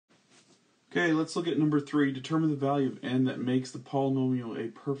Okay, let's look at number 3. Determine the value of n that makes the polynomial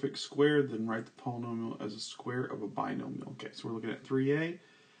a perfect square, then write the polynomial as a square of a binomial. Okay, so we're looking at 3a.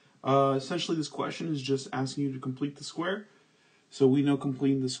 Essentially, this question is just asking you to complete the square. So we know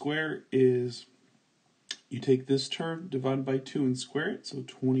completing the square is you take this term divided by 2 and square it. So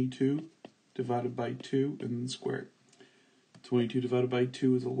 22 divided by 2 and then square it. 22 divided by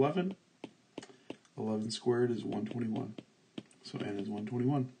 2 is 11. 11 squared is 121. So n is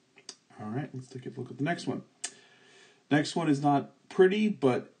 121. All right, let's take a look at the next one. Next one is not pretty,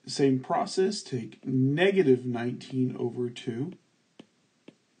 but same process. Take negative 19 over 2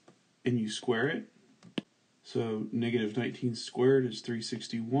 and you square it. So negative 19 squared is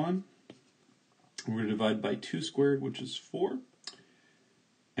 361. We're going to divide by 2 squared, which is 4.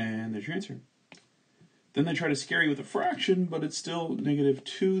 And there's your answer. Then they try to scare you with a fraction, but it's still negative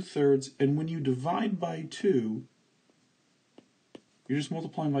 2/3. And when you divide by 2, you're just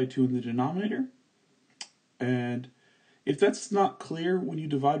multiplying by 2 in the denominator. And if that's not clear, when you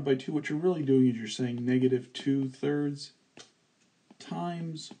divide by 2, what you're really doing is you're saying negative 2/3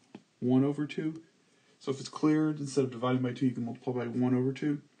 times 1 over 2. So if it's clear, instead of dividing by 2, you can multiply by 1 over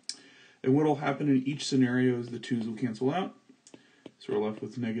 2. And what will happen in each scenario is the 2's will cancel out. So we're left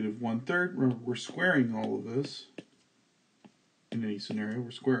with negative 1/3. Remember, we're squaring all of this. In any scenario,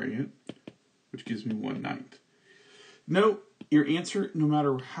 we're squaring it, which gives me 1/9. Note, your answer, no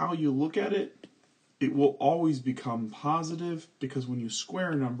matter how you look at it, it will always become positive, because when you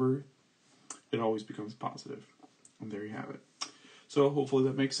square a number, it always becomes positive. And there you have it. So hopefully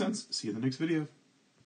that makes sense. See you in the next video.